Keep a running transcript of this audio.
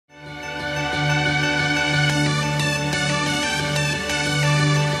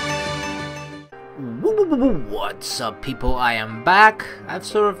What's up, people? I am back. I've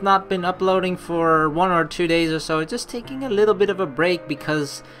sort of not been uploading for 1 or 2 days or so, just taking a little bit of a break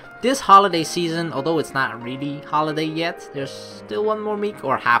because this holiday season, although it's not really holiday yet, there's still 1 more week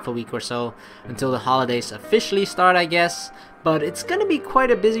or half a week or so until the holidays officially start, I guess. But it's gonna be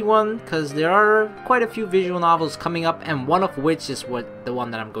quite a busy one because there are quite a few visual novels coming up, and one of which is the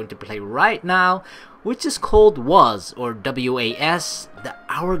one that I'm going to play right now, which is called Was, or WAS, the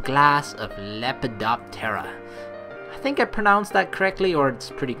Hourglass of Lepidoptera. I think I pronounced that correctly, or it's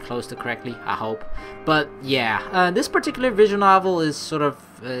pretty close to correctly, I hope. But yeah, this particular visual novel is sort of,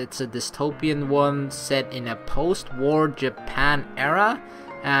 it's a dystopian one set in a post-war Japan era.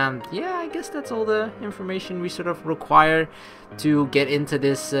 And yeah, I guess that's all the information we sort of require to get into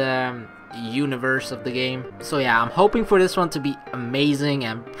this universe of the game. So yeah, I'm hoping for this one to be amazing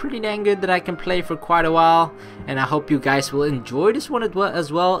and pretty dang good that I can play for quite a while, and I hope you guys will enjoy this one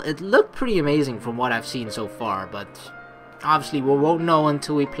as well. It looked pretty amazing from what I've seen so far, but obviously we won't know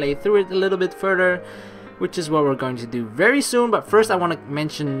until we play through it a little bit further, which is what we're going to do very soon. But first I want to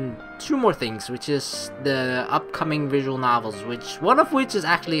mention 2 more things, which is the upcoming visual novels, one of which is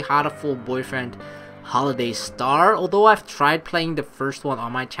actually How to Fool Boyfriend Holiday Star, although I've tried playing the first one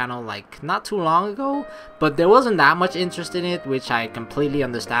on my channel like not too long ago, but there wasn't that much interest in it, which I completely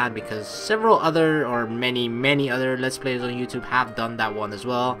understand because several other, or many other Let's Players on YouTube have done that one as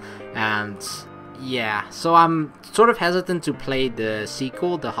well. And yeah, so I'm sort of hesitant to play the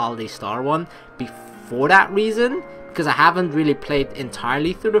sequel, the Holiday Star one, for that reason, because I haven't really played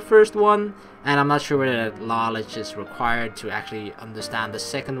entirely through the first one, and I'm not sure whether knowledge is required to actually understand the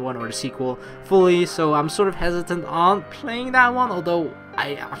second one or the sequel fully, so I'm sort of hesitant on playing that one, although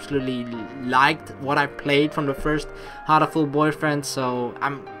I absolutely liked what I played from the first How to Fool Boyfriend, so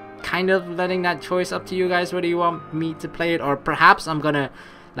I'm kind of letting that choice up to you guys whether you want me to play it, or perhaps I'm gonna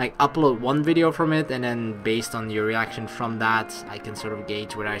like upload 1 video from it, and then based on your reaction from that I can sort of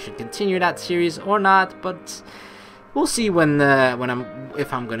gauge whether I should continue that series or not. But we'll see if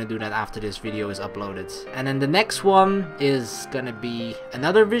I'm gonna do that after this video is uploaded. And then the next one is gonna be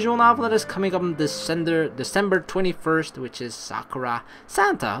another visual novel that is coming up on December 21st, which is Sakura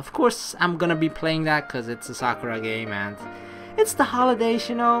Santa. Of course I'm gonna be playing that because it's a Sakura game and it's the holidays,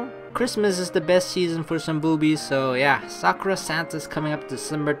 you know. Christmas is the best season for some boobies, so yeah, Sakura Santa is coming up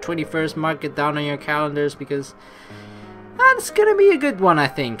December 21st. Mark it down on your calendars because it's gonna be a good one, I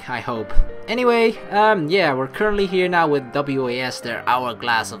think, I hope. Anyway, yeah, we're currently here now with WAS, their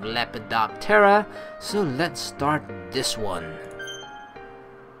Hourglass of Lepidoptera, so let's start this one.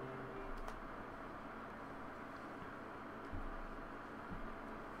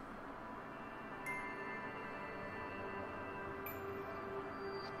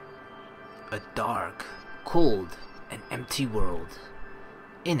 A dark, cold, and empty world.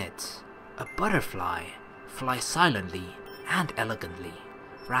 In it, a butterfly flies silently and elegantly,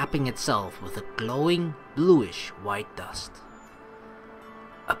 wrapping itself with a glowing bluish white dust.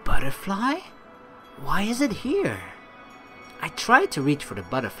 A butterfly? Why is it here? I try to reach for the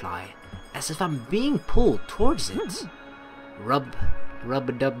butterfly, as if I'm being pulled towards it.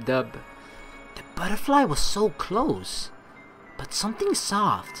 Rub-a-dub-dub. The butterfly was so close. But something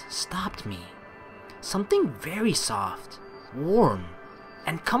soft stopped me. Something very soft, warm,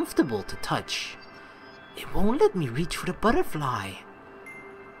 and comfortable to touch. It won't let me reach for the butterfly.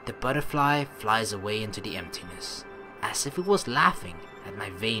 The butterfly flies away into the emptiness, as if it was laughing at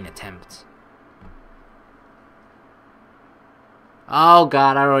my vain attempt. Oh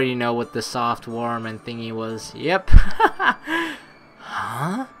god, I already know what the soft, warm, and thingy was. Yep.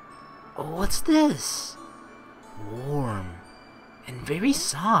 Huh? What's this? Warm and very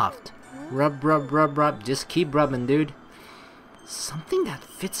soft. Rub, rub, rub, rub. Just keep rubbing, dude. Something that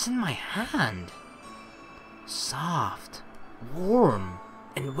fits in my hand. Soft, warm,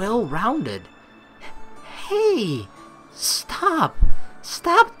 and well-rounded. Hey! Stop!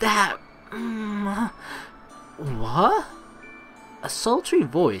 Stop that! What? A sultry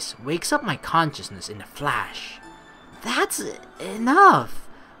voice wakes up my consciousness in a flash. That's enough!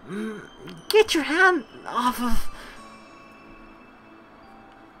 Get your hand off of...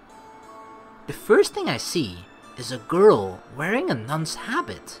 The first thing I see is a girl wearing a nun's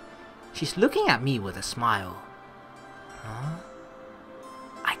habit. She's looking at me with a smile. Huh?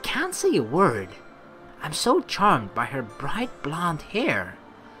 I can't say a word. I'm so charmed by her bright blonde hair.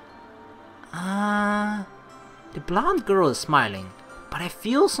 The blonde girl is smiling, but I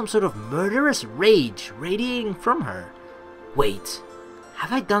feel some sort of murderous rage radiating from her. Wait,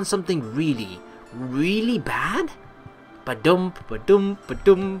 have I done something really bad? Ba-dump, ba-dump,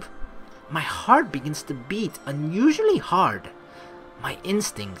 ba-dump. My heart begins to beat unusually hard. My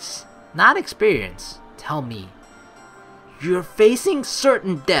instincts, not experience, Tell me. You're facing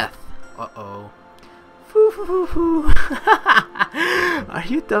certain death. Uh-oh. Foo. Are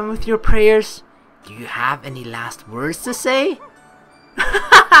you done with your prayers? Do you have any last words to say?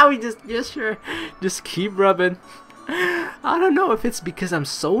 We just keep rubbing. I don't know if it's because I'm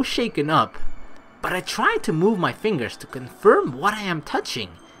so shaken up, but I try to move my fingers to confirm what I am touching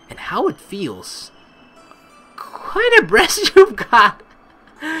and how it feels. Quite a breast you've got.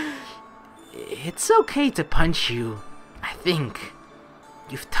 It's okay to punch you, I think.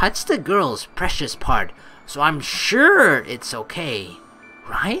 You've touched the girl's precious part, so I'm sure it's okay,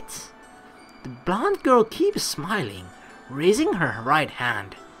 right? The blonde girl keeps smiling, raising her right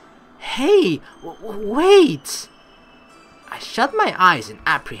hand. Hey, wait! I shut my eyes in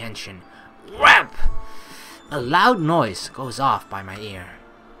apprehension. Rap! A loud noise goes off by my ear.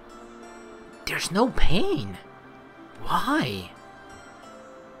 There's no pain. Why?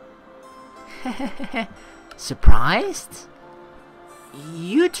 Surprised?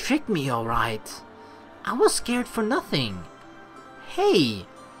 You tricked me, alright. I was scared for nothing. Hey,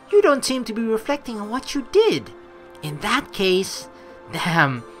 you don't seem to be reflecting on what you did. In that case,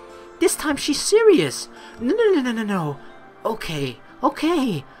 damn, this time she's serious. No. Okay.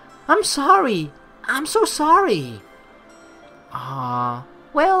 I'm sorry. I'm so sorry.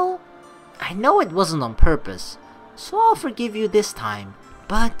 Well, I know it wasn't on purpose, so I'll forgive you this time.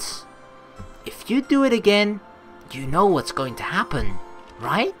 But if you do it again, you know what's going to happen,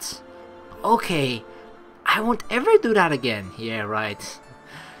 right? Okay, I won't ever do that again. Yeah, right.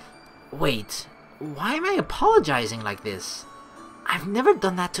 Wait, why am I apologizing like this? I've never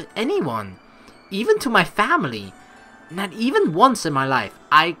done that to anyone, even to my family. Not even once in my life.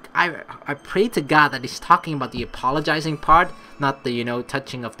 I pray to God that he's talking about the apologizing part, not the,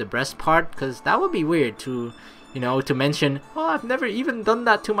 touching of the breast part, because that would be weird to, to mention, oh, I've never even done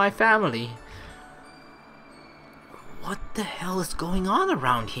that to my family. What the hell is going on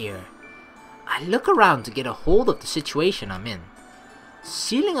around here? I look around to get a hold of the situation I'm in.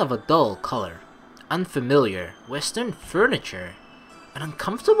 Ceiling of a dull color, unfamiliar Western furniture, an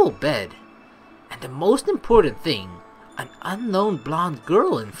uncomfortable bed, and the most important thing, an unknown blonde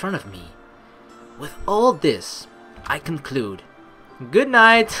girl in front of me. With all this, I conclude, good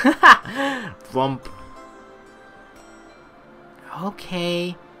night. Rump.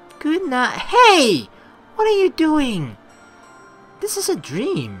 Okay, good night. Hey! What are you doing? This is a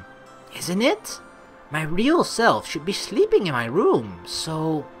dream, isn't it? My real self should be sleeping in my room,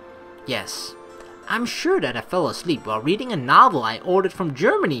 so... Yes, I'm sure that I fell asleep while reading a novel I ordered from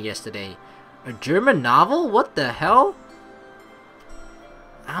Germany yesterday. A German novel? What the hell?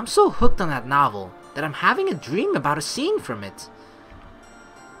 I'm so hooked on that novel that I'm having a dream about a scene from it.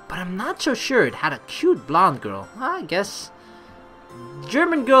 But I'm not so sure it had a cute blonde girl. I guess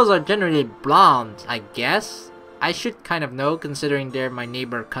German girls are generally blonde, I guess. I should kind of know considering they're my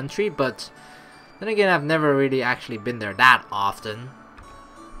neighbor country, but then again I've never really actually been there that often.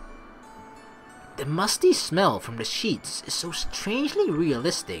 The musty smell from the sheets is so strangely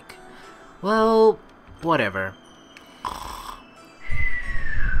realistic. Well, whatever.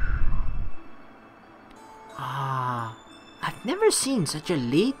 I've never seen such a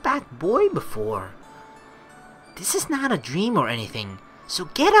laid-back boy before. This is not a dream or anything, so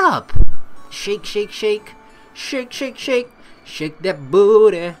get up! Shake, shake, shake. Shake, shake, shake. Shake that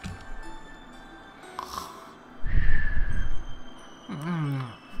booty.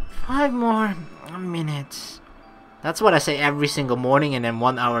 5 more minutes. That's what I say every single morning, and then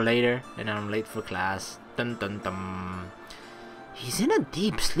 1 hour later, and then I'm late for class. Dun dun dun. He's in a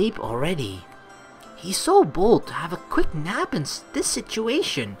deep sleep already. He's so bold to have a quick nap in this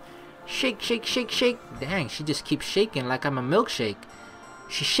situation. Shake, shake, shake, shake. Dang, she just keeps shaking like I'm a milkshake.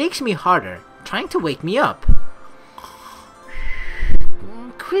 She shakes me harder, trying to wake me up.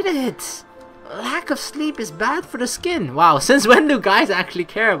 Quit it. Lack of sleep is bad for the skin. Wow, since when do guys actually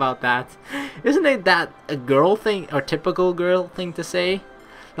care about that? Isn't it that a girl thing, or typical girl thing to say?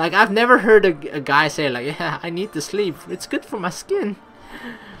 Like, I've never heard a guy say like, yeah, I need to sleep. It's good for my skin.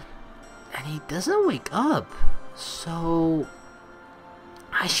 And he doesn't wake up. So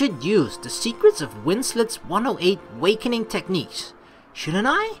I should use the secrets of Winslet's 108 wakening techniques, shouldn't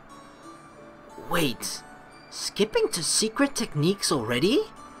I? Wait, skipping to secret techniques already?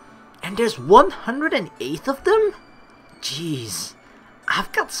 And there's 108 of them? Jeez,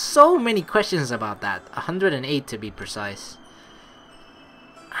 I've got so many questions about that. 108 to be precise.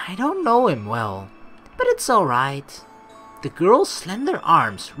 I don't know him well, but it's alright. The girl's slender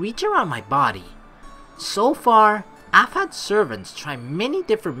arms reach around my body. So far, I've had servants try many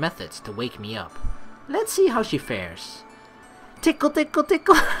different methods to wake me up. Let's see how she fares. Tickle, tickle,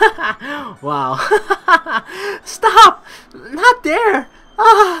 tickle. Wow. Stop! Not there!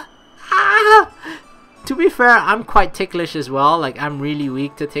 Ah! Ah! To be fair, I'm quite ticklish as well. Like, I'm really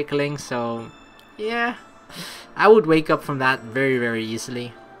weak to tickling, so yeah. I would wake up from that very, very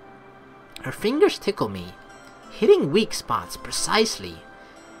easily. Her fingers tickle me, hitting weak spots precisely.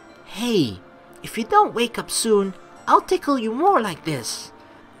 Hey, if you don't wake up soon, I'll tickle you more like this.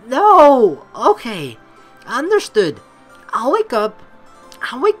 No! Okay, understood. I'll wake up.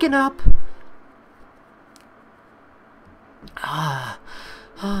 I'm waking up. Are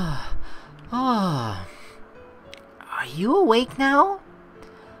you awake now?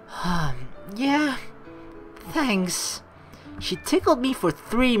 Yeah. Thanks. She tickled me for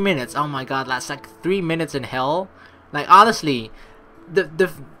 3 minutes. Oh my god, that's like 3 minutes in hell. Like, honestly,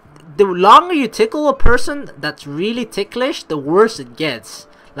 the longer you tickle a person that's really ticklish, the worse it gets.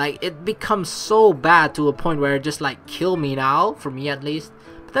 Like, it becomes so bad to a point where it just like, kill me now, for me at least.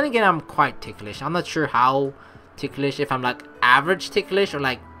 But then again, I'm quite ticklish. I'm not sure how ticklish, if I'm like average ticklish or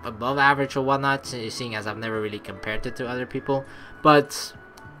like above average or whatnot, seeing as I've never really compared it to other people. But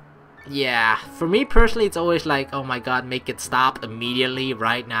yeah, for me personally, it's always like, oh my god, make it stop immediately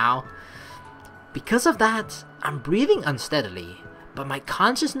right now. Because of that, I'm breathing unsteadily, but my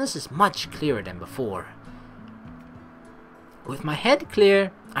consciousness is much clearer than before. With my head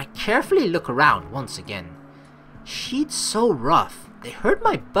clear, I carefully look around once again. Sheets so rough, they hurt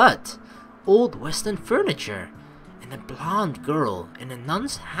my butt. Old western furniture, and a blonde girl in a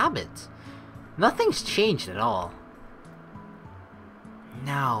nun's habit. Nothing's changed at all.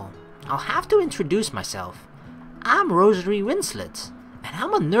 Now, I'll have to introduce myself. I'm Rosary Winslet, and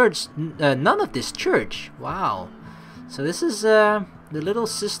I'm a nun of this church. Wow. So this is the little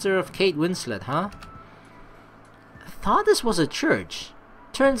sister of Kate Winslet, huh? I thought this was a church.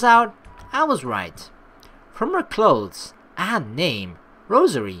 Turns out, I was right. From her clothes and name,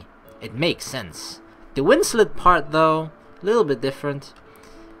 Rosary, it makes sense. The Winslet part, though, a little bit different.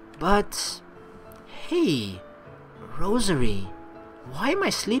 But, hey, Rosary, why am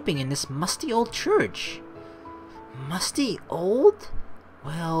I sleeping in this musty old church? Musty old?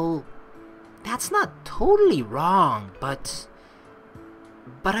 Well, that's not totally wrong, but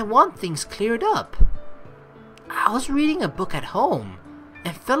I want things cleared up. I was reading a book at home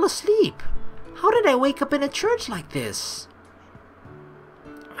and fell asleep. How did I wake up in a church like this?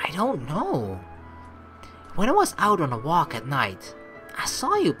 I don't know. When I was out on a walk at night, I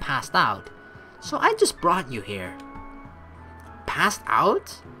saw you passed out, so I just brought you here. Passed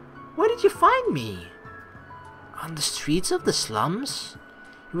out? Where did you find me? On the streets of the slums?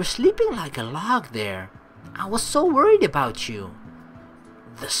 You were sleeping like a log there. I was so worried about you.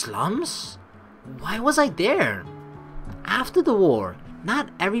 The slums? Why was I there? After the war, not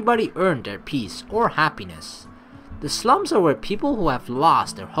everybody earned their peace or happiness. The slums are where people who have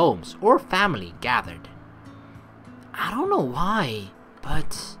lost their homes or family gathered. I don't know why,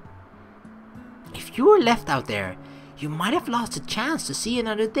 but if you were left out there, you might have lost a chance to see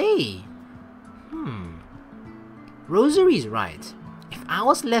another day. Rosary's right. If I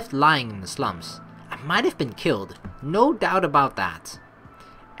was left lying in the slums, I might have been killed, no doubt about that.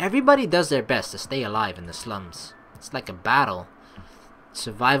 Everybody does their best to stay alive in the slums. It's like a battle.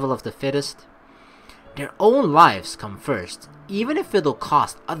 Survival of the fittest. Their own lives come first, even if it'll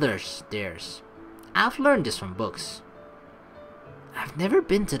cost others theirs. I've learned this from books. I've never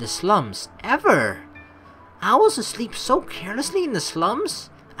been to the slums, ever. I was asleep so carelessly in the slums,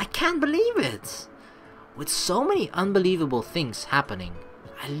 I can't believe it. With so many unbelievable things happening,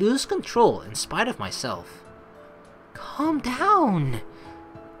 I lose control in spite of myself. Calm down.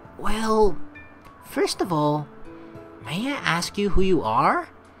 Well, first of all, may I ask you who you are?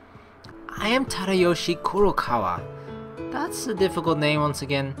 I am Tadayoshi Kurokawa. That's a difficult name once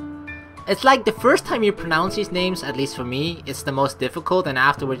again. It's like the first time you pronounce these names, at least for me, it's the most difficult, and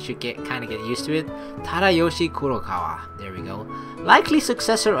afterwards you kind of get used to it. Tadayoshi Kurokawa. There we go. Likely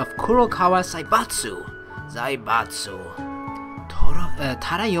successor of Kurokawa Zaibatsu.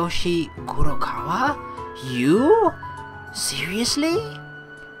 Tadayoshi Kurokawa? You? Seriously?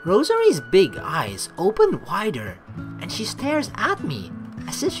 Rosary's big eyes open wider, and she stares at me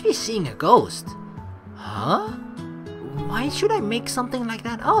as if she's seeing a ghost. Huh? Why should I make something like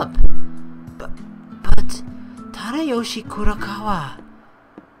that up? But Tadayoshi Kurokawa.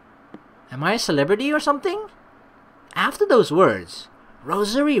 Am I a celebrity or something? After those words,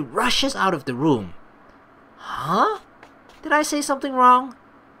 Rosary rushes out of the room. Huh? Did I say something wrong?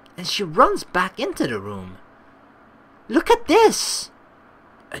 And she runs back into the room. Look at this!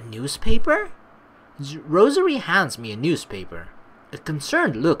 A newspaper? Rosary hands me a newspaper, a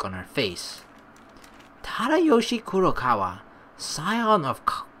concerned look on her face. Tadayoshi Kurokawa, scion of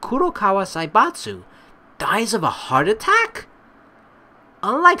Kurokawa Saibatsu, dies of a heart attack?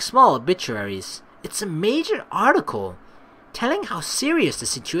 Unlike small obituaries, it's a major article telling how serious the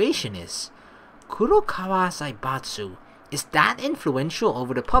situation is. Kurokawa Saibatsu is that influential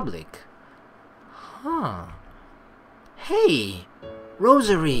over the public. Huh. Hey,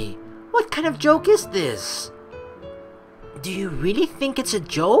 Rosary, what kind of joke is this? Do you really think it's a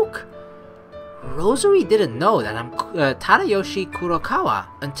joke? Rosary didn't know that I'm Tadayoshi Kurokawa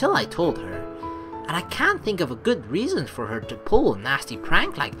until I told her, and I can't think of a good reason for her to pull a nasty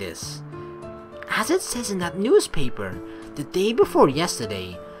prank like this. As it says in that newspaper, the day before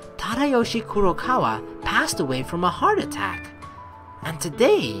yesterday, Tadayoshi Kurokawa passed away from a heart attack, and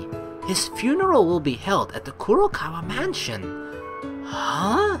today, his funeral will be held at the Kurokawa mansion.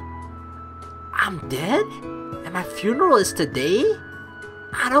 Huh? I'm dead? And my funeral is today?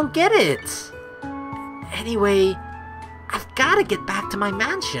 I don't get it. Anyway, I've gotta get back to my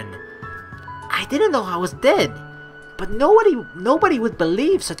mansion. I didn't know I was dead, but nobody would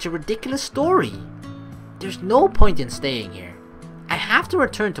believe such a ridiculous story. There's no point in staying here. I have to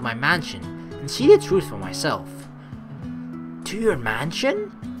return to my mansion and see the truth for myself. To your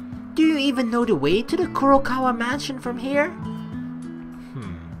mansion? Do you even know the way to the Kurokawa mansion from here?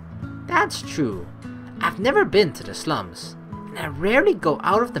 That's true. I've never been to the slums, and I rarely go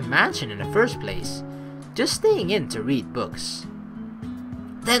out of the mansion in the first place, just staying in to read books.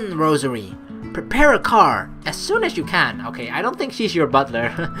 Then, Rosary, prepare a car as soon as you can. Okay, I don't think she's your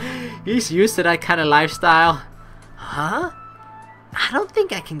butler. He's used to that kind of lifestyle. Huh? I don't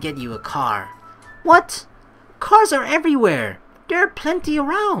think I can get you a car. What? Cars are everywhere. There are plenty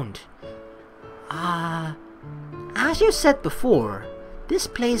around. As you said before, this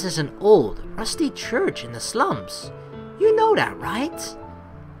place is an old, rusty church in the slums. You know that, right?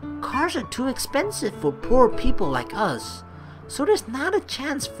 Cars are too expensive for poor people like us, so there's not a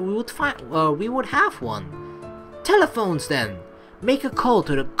chance we would have one. Telephones then! Make a call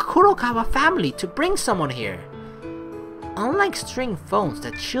to the Kurokawa family to bring someone here. Unlike string phones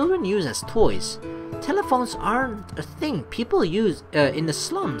that children use as toys, telephones aren't a thing people use in the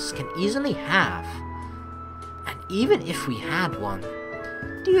slums can easily have. And even if we had one,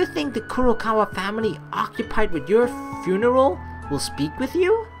 do you think the Kurokawa family occupied with your funeral will speak with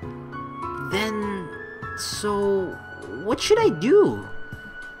you? Then, so what should I do?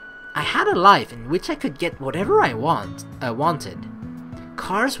 I had a life in which I could get whatever I wanted.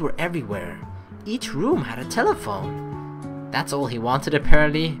 Cars were everywhere. Each room had a telephone. That's all he wanted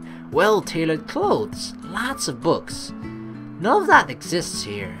apparently. Well-tailored clothes, lots of books. None of that exists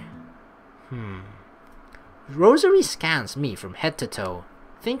here. Rosary scans me from head to toe,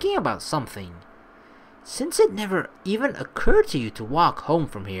 thinking about something. Since it never even occurred to you to walk home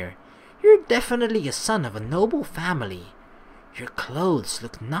from here, you're definitely a son of a noble family. Your clothes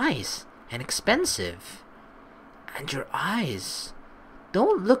look nice and expensive. And your eyes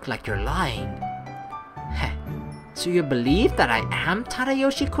don't look like you're lying. Heh. So you believe that I am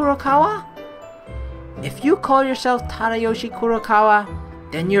Tadayoshi Kurokawa? If you call yourself Tadayoshi Kurokawa,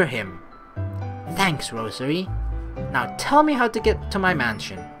 then you're him. Thanks, Rosary. Now tell me how to get to my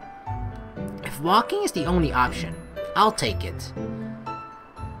mansion. If walking is the only option, I'll take it.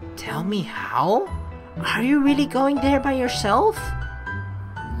 Tell me how? Are you really going there by yourself?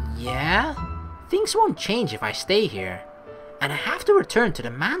 Yeah? Things won't change if I stay here. And I have to return to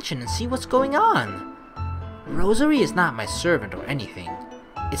the mansion and see what's going on. Rosary is not my servant or anything.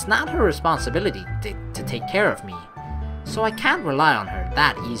 It's not her responsibility to take care of me. So I can't rely on her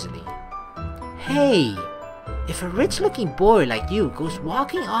that easily. Hey! If a rich-looking boy like you goes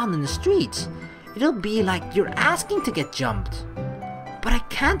walking on in the streets, it'll be like you're asking to get jumped. But I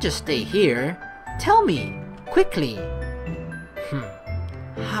can't just stay here. Tell me, quickly.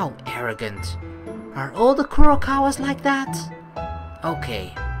 How arrogant. Are all the Kurokawas like that?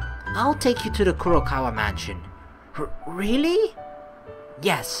 Okay, I'll take you to the Kurokawa mansion. Really?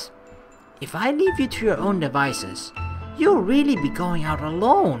 Yes. If I leave you to your own devices, you'll really be going out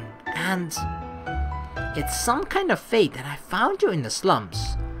alone, and it's some kind of fate that I found you in the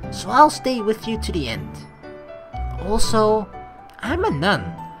slums, so I'll stay with you to the end. Also, I'm a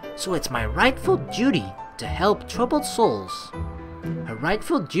nun, so it's my rightful duty to help troubled souls. A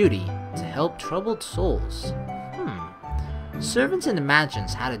rightful duty to help troubled souls. Servants in the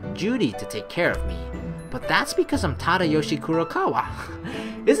mansions had a duty to take care of me, but that's because I'm Tadayoshi Kurokawa.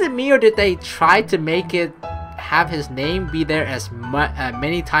 Is it me, or did they try to make it have his name be there as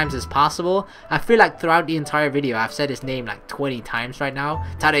many times as possible? I feel like throughout the entire video I've said his name like 20 times right now.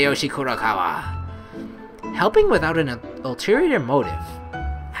 Tadayoshi Kurokawa. Helping without an ulterior motive.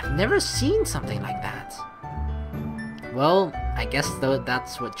 I've never seen something like that. Well, I guess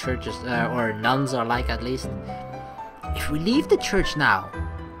that's what churches or nuns are like, at least. If we leave the church now,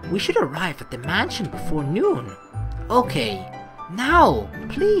 we should arrive at the mansion before noon. Okay, now,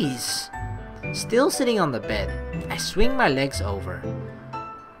 please. Still sitting on the bed, I swing my legs over.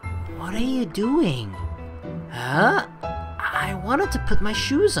 What are you doing? Huh? I wanted to put my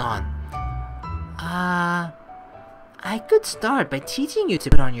shoes on. I could start by teaching you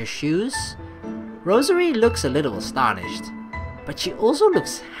to put on your shoes. Rosary looks a little astonished, but she also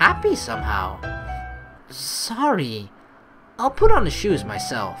looks happy somehow. Sorry, I'll put on the shoes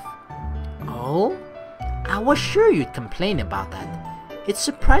myself. Oh? I was sure you'd complain about that. It's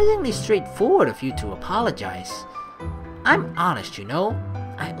surprisingly straightforward of you to apologize. I'm honest, you know.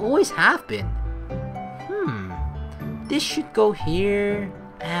 I always have been. This should go here,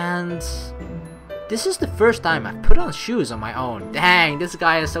 and this is the first time I've put on shoes on my own. Dang, this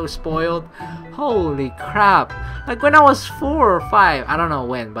guy is so spoiled. Holy crap. Like when I was 4 or 5, I don't know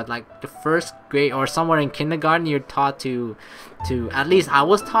when, but like the first grade or somewhere in kindergarten, you're taught to at least I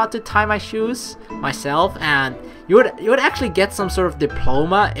was taught to tie my shoes myself, and you would actually get some sort of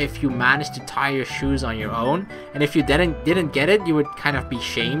diploma if you managed to tie your shoes on your own. And if you didn't get it, you would kind of be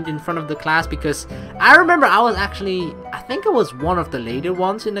shamed in front of the class, because I remember I think I was one of the later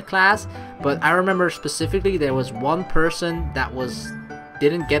ones in the class, but I remember specifically there was one person that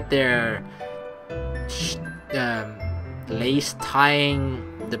didn't get their lace tying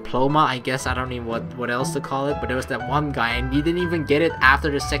diploma, I guess. I don't know what else to call it, but there was that one guy, and he didn't even get it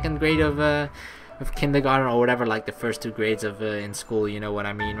after the 2nd grade of kindergarten or whatever, like the first 2 grades of in school, you know what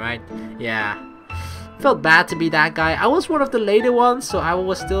I mean, right? Yeah, felt bad to be that guy. I was one of the later ones, so I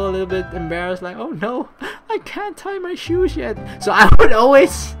was still a little bit embarrassed, like, oh no, I can't tie my shoes yet. So I would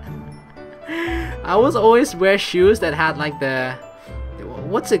always wear shoes that had like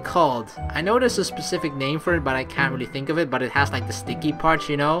what's it called? I know there's a specific name for it, but I can't really think of it. But it has like the sticky parts,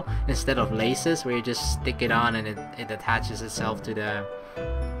 you know, instead of laces, where you just stick it on and it attaches itself to the,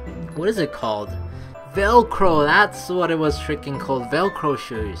 what is it called? Velcro. That's what it was freaking called. Velcro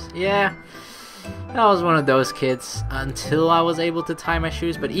shoes. Yeah, I was one of those kids until I was able to tie my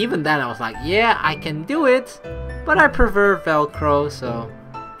shoes. But even then I was like, yeah, I can do it, but I prefer Velcro. So,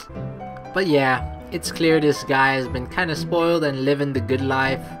 but yeah, it's clear this guy has been kind of spoiled and living the good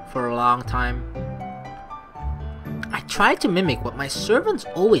life for a long time. I tried to mimic what my servants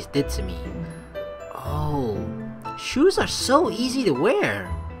always did to me. Oh, shoes are so easy to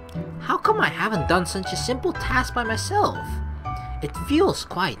wear. How come I haven't done such a simple task by myself? It feels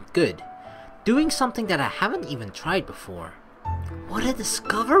quite good, doing something that I haven't even tried before. What a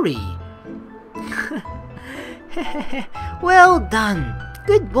discovery! Well done!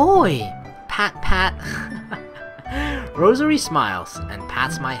 Good boy! Pat, pat. Rosary smiles and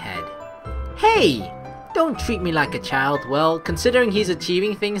pats my head. Hey! Don't treat me like a child. Well, considering he's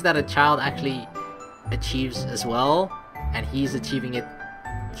achieving things that a child actually achieves as well, and he's achieving it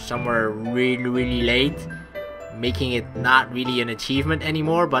somewhere really, really late, making it not really an achievement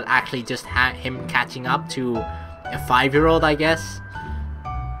anymore, but actually just him catching up to a 5-year-old, I guess.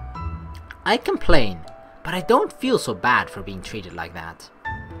 I complain, but I don't feel so bad for being treated like that.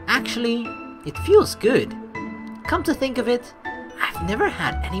 Actually, it feels good. Come to think of it, I've never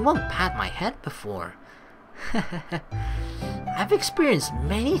had anyone pat my head before. I've experienced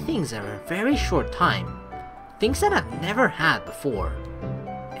many things in a very short time. Things that I've never had before.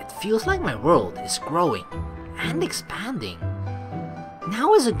 It feels like my world is growing and expanding.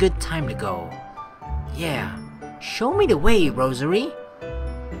 Now is a good time to go. Yeah, show me the way, Rosary.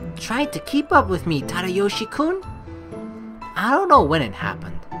 Try to keep up with me, Tadayoshi-kun. I don't know when it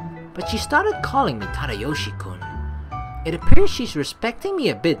happened, but she started calling me Tadayoshi-kun. It appears she's respecting me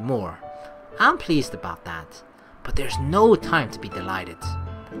a bit more. I'm pleased about that, but there's no time to be delighted.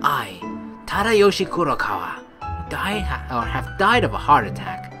 I, Tadayoshi Kurokawa, have died of a heart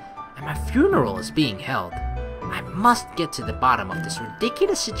attack, and my funeral is being held. I must get to the bottom of this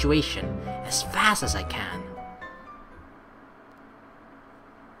ridiculous situation as fast as I can.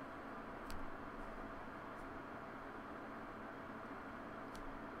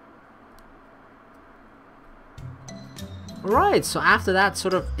 Alright, so after that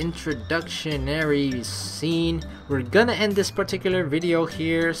sort of introductionary scene, we're gonna end this particular video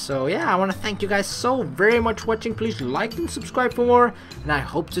here. So yeah, I want to thank you guys so very much for watching. Please like and subscribe for more, and I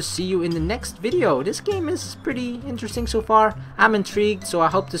hope to see you in the next video. This game is pretty interesting so far. I'm intrigued, so I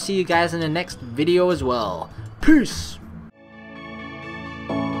hope to see you guys in the next video as well. Peace!